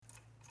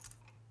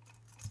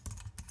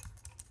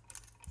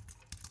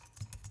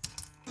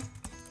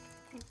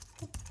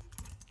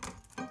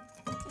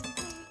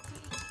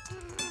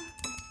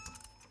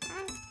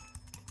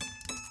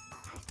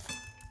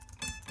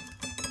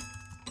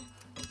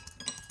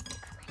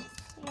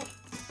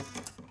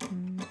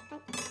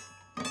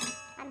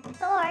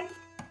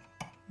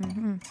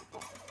Mm-hmm.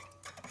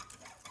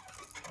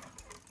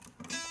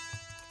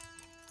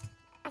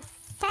 I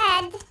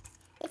said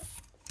it's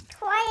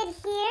quiet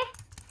here.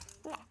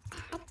 No,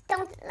 I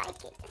don't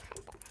like it.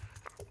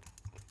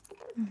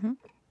 Mm-hmm.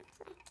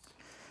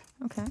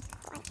 Okay.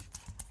 Quiet.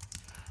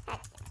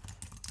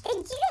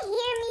 Did you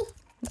hear me?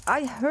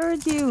 I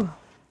heard you.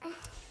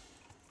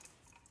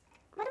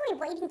 What are we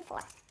waiting for?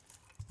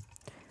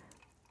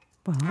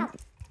 Well,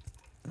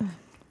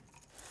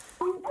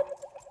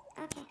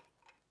 Okay.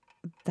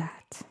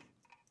 that.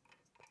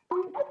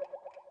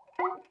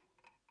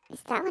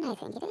 Is that what I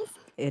think it is?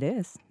 It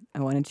is. I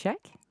want to check.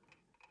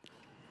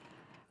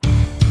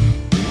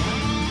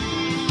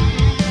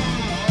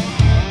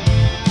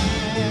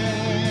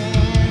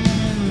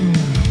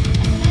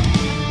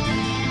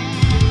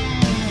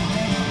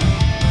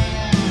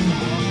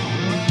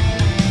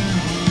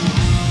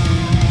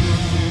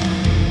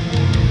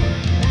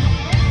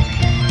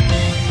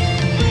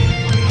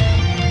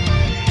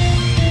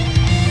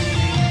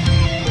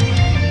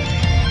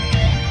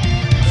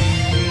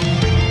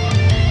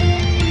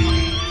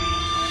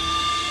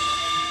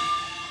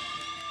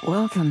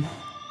 Welcome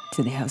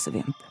to the House of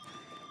Imp.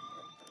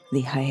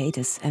 The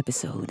hiatus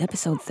episode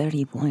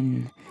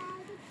 31.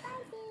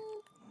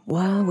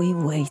 While we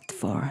wait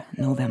for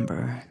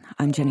November,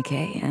 I'm Jenny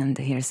Kay, and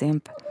here's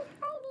Imp.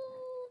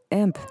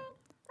 Imp,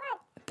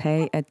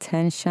 pay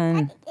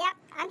attention. Yep,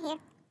 I'm here.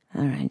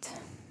 All right.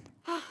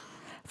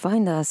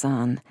 Find us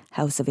on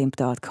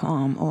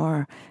houseofimp.com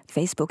or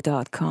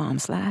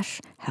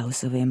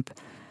facebook.com/houseofimp.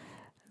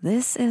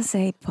 This is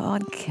a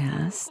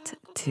podcast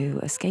to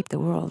escape the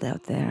world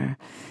out there,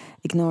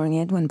 ignoring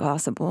it when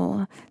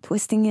possible,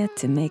 twisting it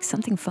to make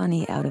something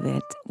funny out of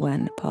it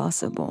when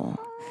possible.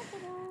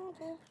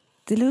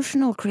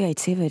 Delusional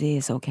creativity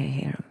is okay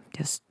here,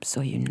 just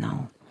so you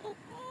know.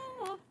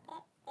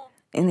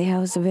 In the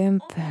House of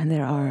Imp,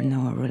 there are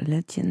no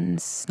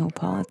religions, no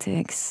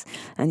politics,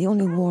 and the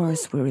only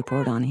wars we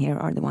report on here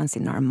are the ones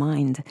in our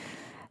mind.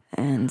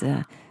 And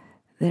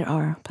there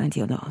are plenty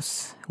of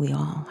those. We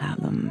all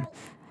have them.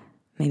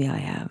 Maybe I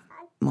have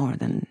more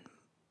than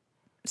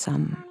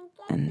some,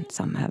 and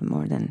some have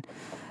more than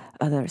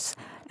others.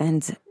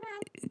 And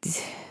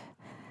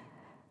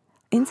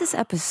in this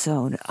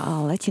episode,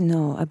 I'll let you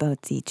know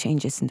about the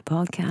changes in the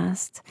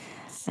podcast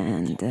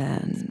and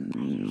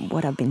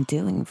what I've been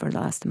doing for the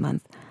last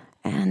month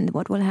and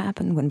what will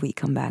happen when we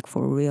come back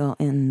for real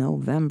in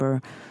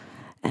November.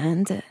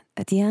 And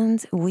at the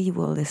end, we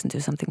will listen to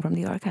something from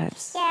the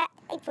archives. Yeah,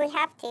 if we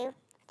have to.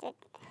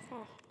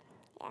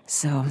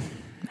 So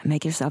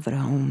make yourself at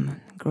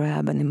home,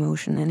 grab an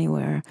emotion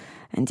anywhere,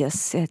 and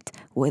just sit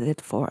with it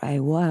for a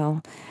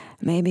while.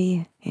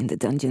 Maybe in the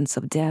dungeons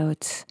of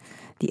doubt,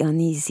 the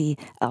uneasy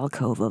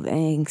alcove of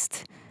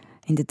angst,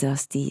 in the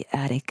dusty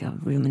attic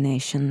of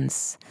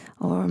ruminations,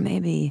 or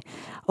maybe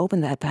open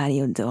that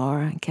patio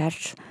door and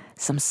catch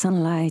some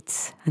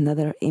sunlight,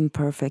 another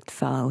imperfect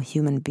fellow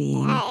human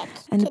being,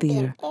 and a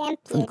beer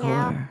from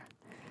cooler.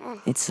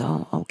 It's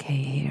all okay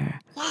here.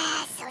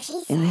 Yeah, so she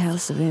In the says.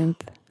 House of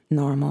Imp,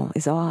 normal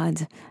is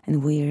odd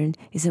and weird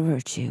is a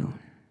virtue.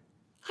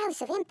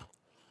 House of Imp.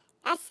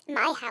 That's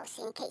my house,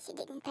 in case you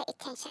didn't pay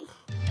attention.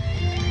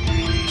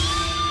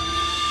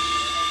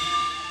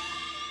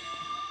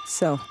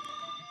 So,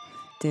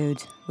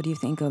 dude, what do you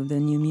think of the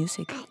new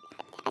music?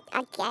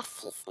 I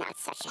guess he's not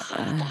such a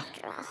hack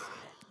after all.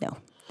 No,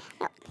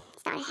 Nope,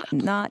 it's not a hack.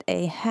 not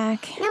a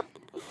hack. Nope,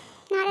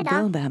 not at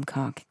Bill all.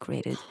 Babcock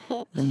created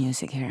the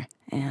music here,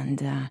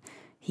 and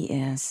he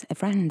is a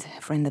friend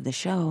of the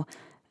show,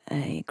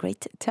 a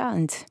great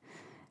talent,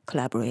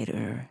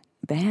 collaborator,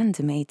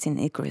 bandmate in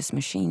Icarus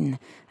Machine.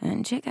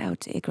 And check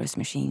out Icarus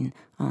Machine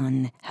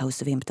on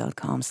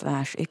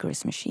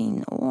houseofimp.com/Icarus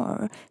Machine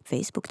or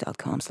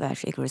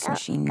facebook.com/Icarus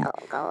Machine.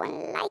 Go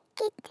and like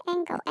it,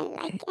 and go and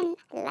like and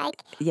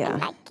like Yeah,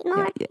 and like it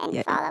more, and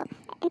yeah. follow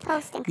and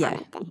post and Yeah,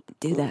 comment. And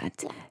do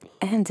that.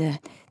 And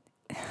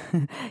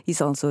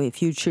he's also a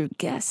future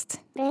guest.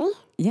 really?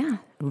 Yeah,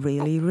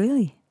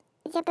 really.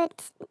 Yeah,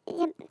 but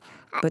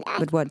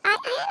But what?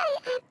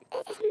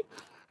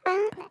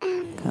 Well,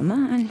 Come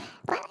on.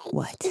 well,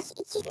 What?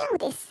 You know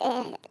this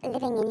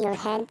living in your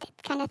head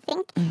kind of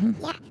thing?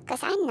 Yeah,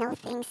 because I know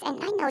things,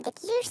 and I know that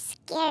you're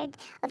scared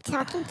of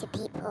talking to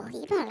people.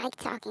 You don't like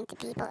talking to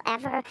people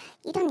ever.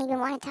 You don't even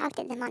want to talk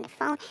to them on the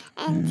phone.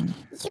 And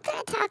you're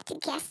going to talk to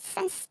guests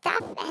and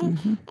stuff, and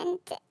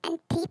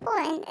people,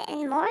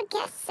 and more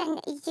guests,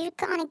 and you're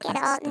going to get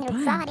all That's the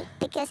plan. neurotic,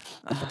 because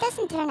if it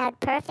doesn't turn out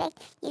perfect,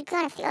 you're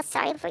going to feel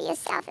sorry for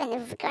yourself and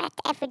regret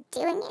ever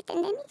doing it,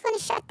 and then you're going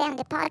to shut down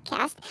the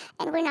podcast,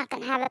 and we're not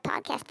going to have a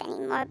podcast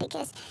anymore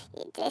because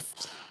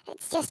it's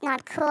just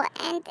not cool.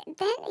 And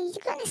then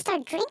you're going to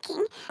start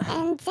drinking,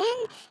 and then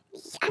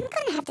I'm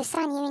going to have to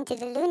sign you into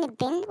the loony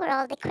bin where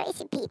all the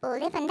crazy people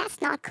live, and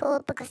that's not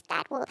cool, because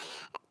I will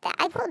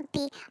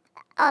be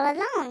all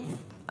alone.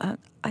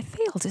 I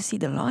fail to see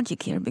the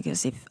logic here,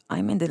 because if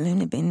I'm in the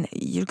loony bin,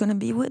 you're gonna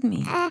be with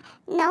me.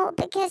 No,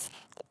 because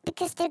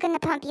they're going to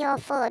pump you all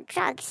full of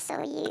drugs,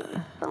 so you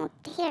won't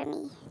hear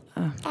me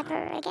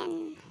ever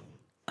again.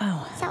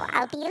 Oh, So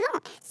I'll be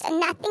alone. So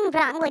nothing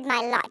wrong with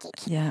my logic.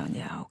 yeah,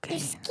 okay. You're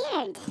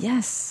scared.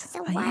 Yes,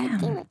 So I why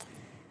do am. it?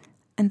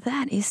 And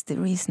that is the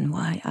reason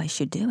why I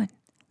should do it.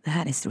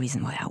 That is the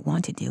reason why I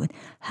want to do it.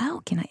 How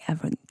can I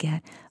ever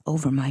get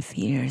over my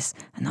fears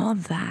and all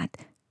that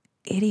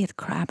idiot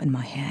crap in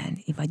my head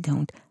if I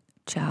don't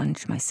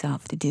challenge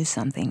myself to do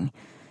something,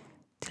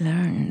 to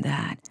learn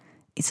that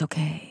it's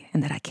okay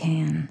and that I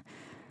can?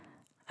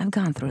 I've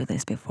gone through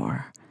this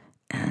before,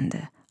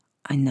 and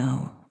I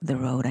know the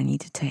road I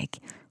need to take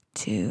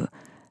to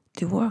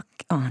work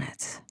on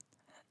it,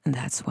 and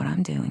that's what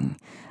I'm doing.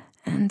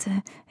 And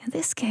in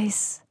this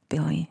case,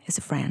 Billy is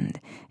a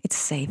friend. It's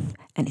safe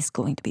and it's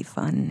going to be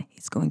fun.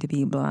 It's going to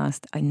be a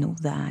blast. I know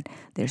that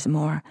there's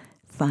more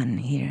fun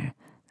here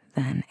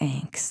than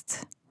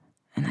angst.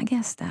 And I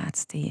guess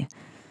that's the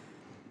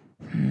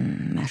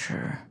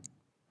measure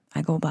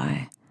I go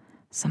by.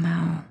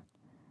 Somehow,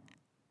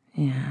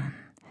 yeah,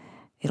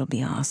 it'll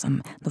be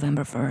awesome.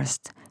 November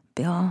 1st,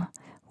 Bill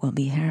will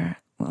be here.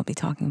 We'll be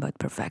talking about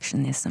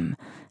perfectionism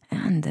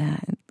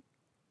and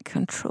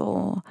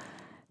control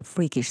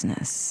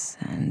freakishness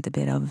and a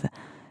bit of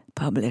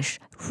publish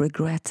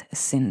regret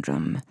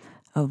syndrome,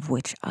 of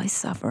which I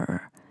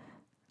suffer.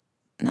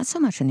 Not so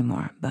much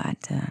anymore,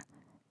 but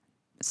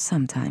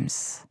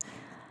sometimes.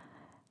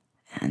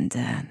 And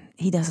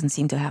he doesn't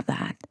seem to have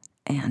that.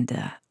 And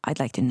I'd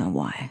like to know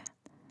why.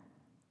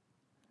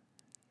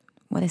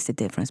 What is the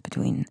difference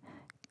between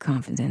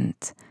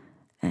confident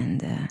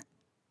and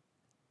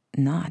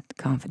not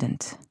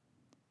confident?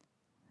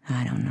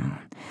 I don't know.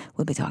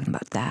 We'll be talking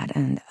about that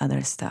and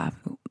other stuff,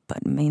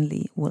 but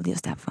mainly we'll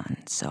just have fun.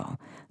 So,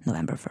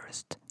 November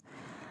 1st.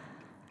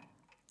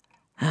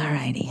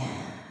 Alrighty.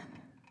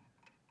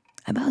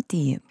 About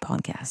the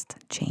podcast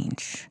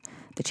change.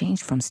 The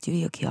change from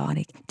Studio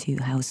Chaotic to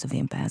House of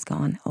Imp has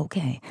gone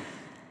okay.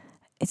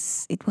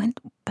 It went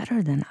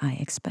better than I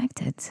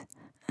expected.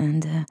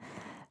 And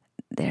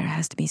there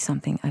has to be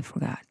something I've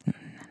forgotten.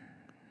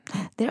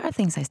 There are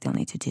things I still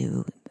need to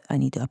do. I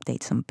need to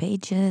update some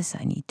pages.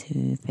 I need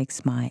to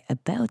fix my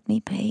About Me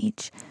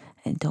page.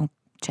 And don't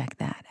check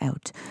that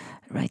out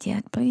right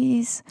yet,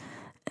 please.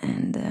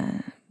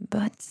 And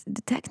but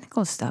the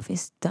technical stuff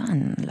is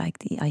done, like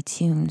the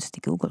iTunes, the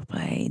Google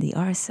Play, the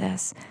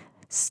RSS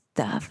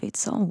stuff.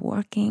 It's all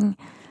working.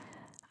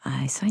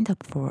 I signed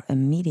up for a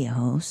media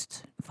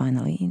host.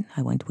 Finally,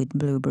 I went with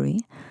Blueberry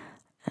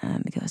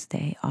because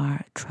they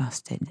are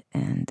trusted.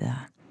 And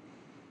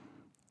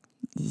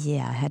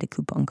yeah, I had a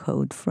coupon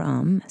code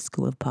from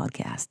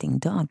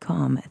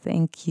schoolofpodcasting.com.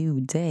 Thank you,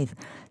 Dave.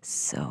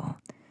 So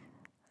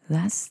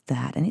that's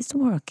that, and it's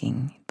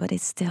working, but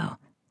it's still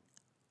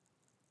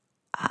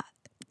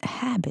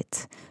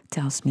habit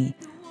tells me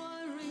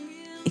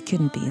it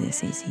couldn't be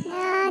this easy.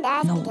 No,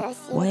 that's No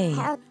because you way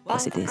hell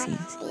was it bent this on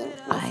easy. being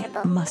I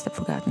miserable. must have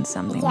forgotten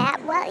something. Yeah,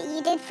 well,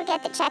 you did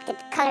forget to check the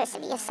colors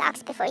of your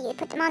socks before you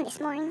put them on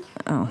this morning.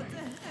 Oh,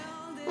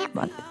 Yeah,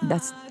 but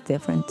that's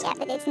different. yeah,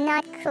 but it's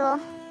not cool.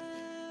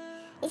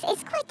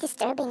 It's quite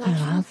disturbing, actually.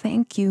 Ah,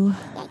 thank you.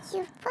 Yeah,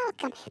 you're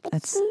welcome. But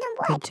That's you know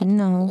what? good to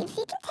know. If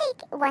you can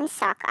take one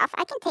sock off,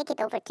 I can take it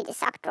over to the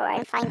sock drawer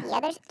and find the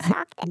other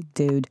sock.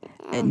 Dude,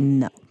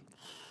 no.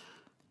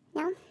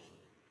 No?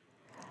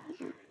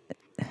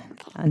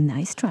 A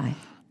nice try.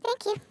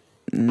 Thank you.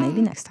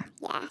 Maybe next time.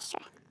 Yeah,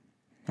 sure.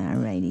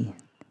 Alrighty.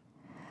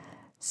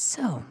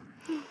 So,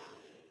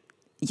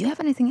 you have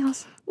anything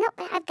else? Nope,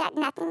 I've got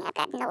nothing. I've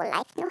got no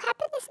life, no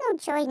happiness, no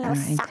joy, no All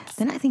right. socks.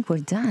 Then I think we're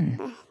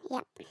done.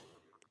 Yep.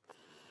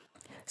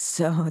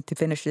 So, to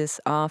finish this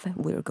off,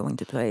 we're going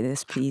to play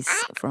this piece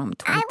from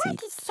I want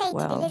to say to the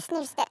 2012.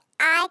 listeners that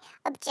I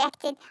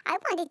objected. I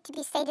wanted to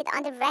be stated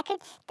on the record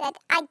that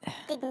I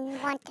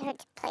didn't want her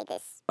to play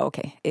this.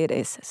 Okay, it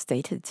is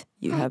stated.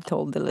 You have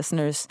told the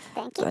listeners,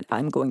 Thank you. but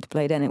I'm going to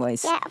play it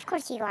anyways. Yeah, of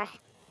course you are.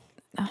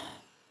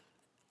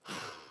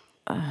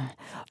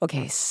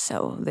 Okay,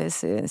 so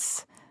this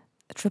is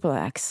Triple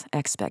X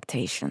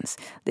Expectations.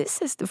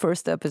 This is the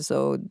first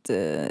episode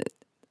that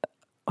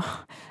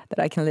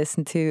I can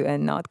listen to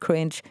and not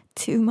cringe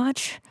too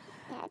much.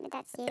 Yeah, but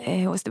that's you.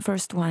 It was the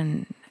first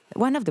one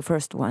of the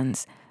first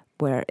ones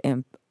where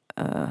Imp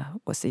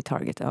was the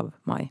target of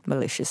my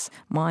malicious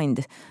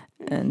mind.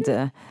 And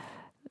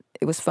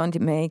it was fun to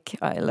make.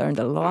 I learned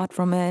a lot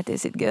from it.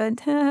 Is it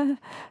good?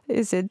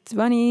 Is it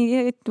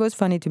funny? It was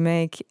funny to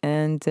make.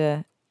 And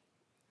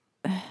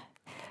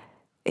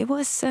it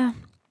was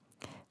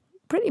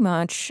pretty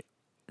much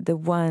the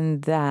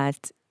one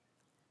that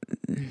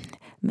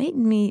made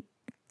me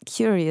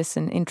curious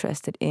and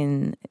interested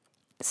in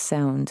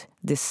sound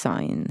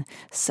design,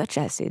 such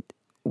as it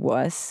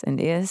was and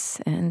is,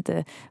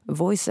 and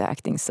voice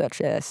acting, such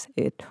as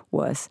it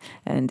was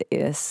and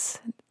is.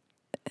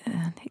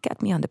 And it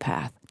got me on the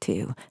path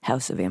to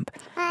House of Imp.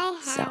 My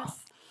So house.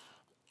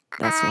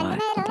 that's I'm why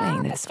middle I'm playing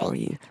of the this for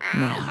street. you My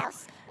now.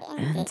 house. In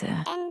And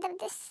the end of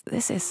this.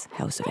 this is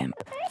House of Imp.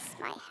 Where's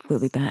my house? We'll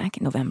be back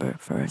November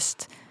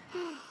 1st.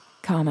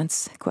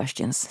 Comments,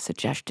 questions,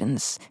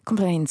 suggestions,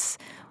 complaints,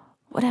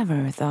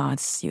 whatever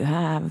thoughts you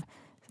have,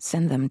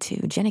 send them to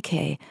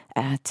jennyk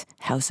at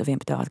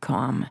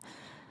houseofimp.com.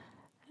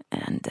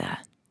 And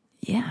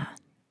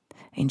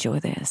enjoy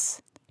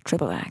this.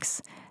 Triple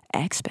X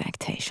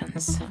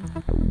Expectations.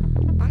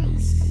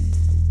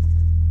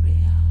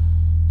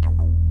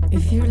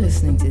 If you're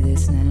listening to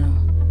this now,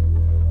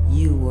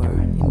 you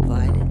were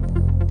invited.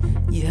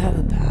 You have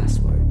a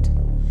password,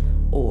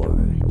 or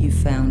you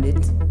found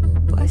it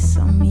by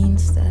some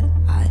means that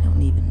I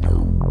don't even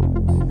know.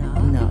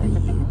 Not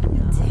you.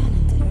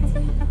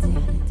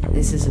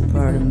 This is a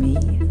part of me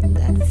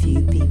that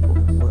few people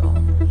will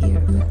hear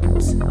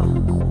about.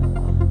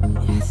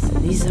 Yes,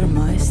 these are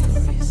my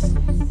stories.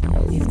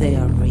 If they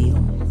are real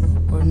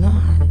or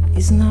not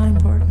is not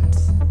important.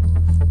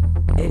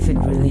 If it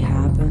really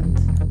happened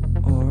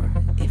or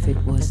if it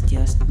was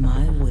just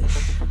my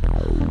wish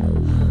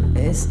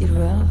is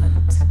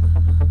irrelevant.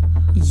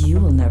 You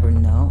will never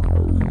know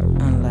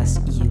unless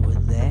you were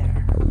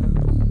there.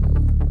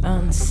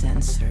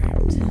 Uncensored.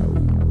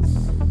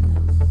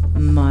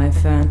 My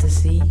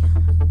fantasy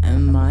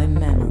and my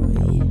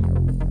memory.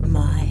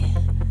 My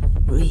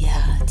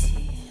reality.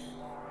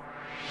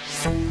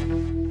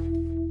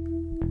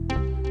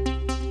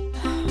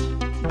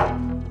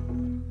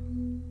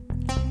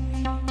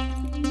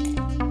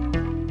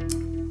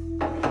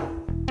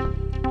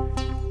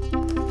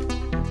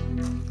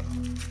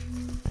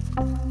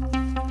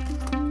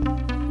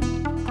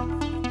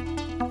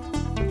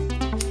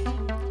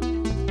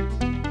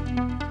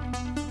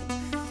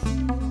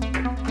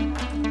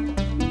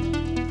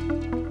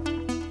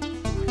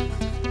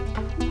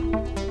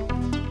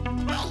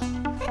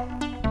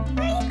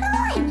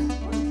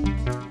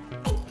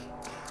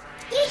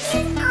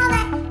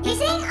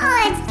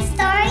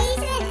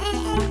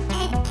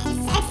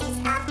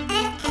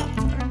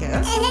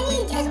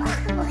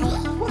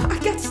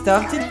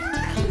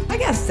 I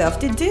got stuff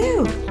to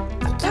do.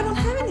 I don't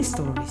have any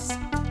stories.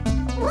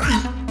 What?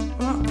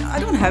 Well, I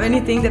don't have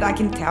anything that I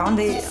can tell on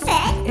the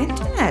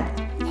internet.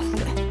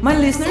 My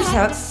listeners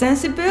have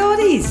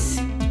sensibilities.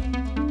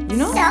 You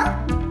know? So?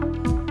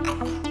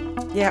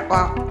 Yeah,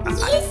 well...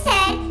 You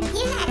said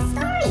you had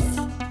stories.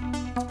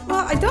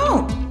 Well, I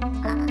don't.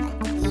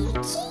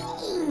 You're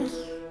cheating.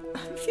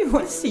 If you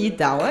want to see it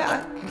that way,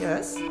 I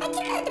guess. I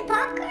took out the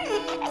popcorn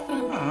and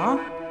everything. Aw,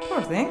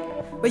 poor thing.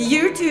 But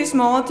you're too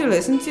small to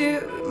listen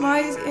to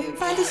my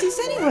fantasies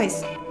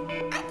anyways.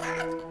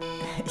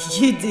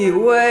 You do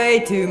way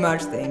too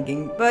much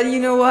thinking. But you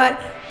know what?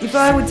 If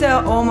I would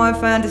tell all my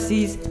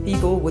fantasies,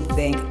 people would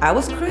think I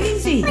was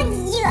crazy. But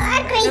you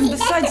are crazy. And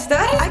besides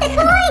that, I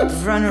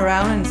can't run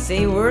around and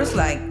say words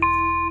like...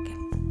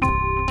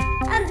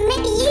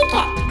 maybe you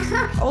can.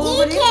 all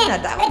over the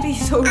internet. That would be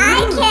so rude.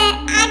 I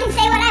can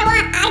say what I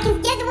want. I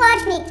can just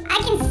watch me. I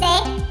can say...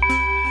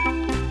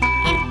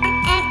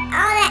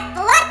 all that.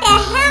 What the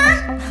hell?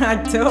 I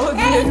told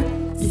you.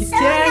 You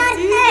can't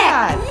do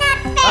that. Not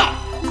fair.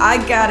 I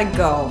gotta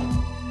go.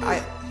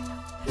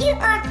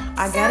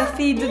 I gotta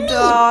feed the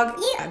dog.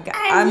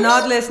 I'm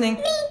not listening.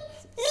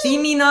 See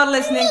me not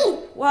listening.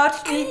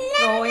 Watch me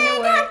going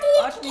away.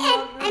 Watch me.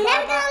 I'm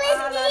never gonna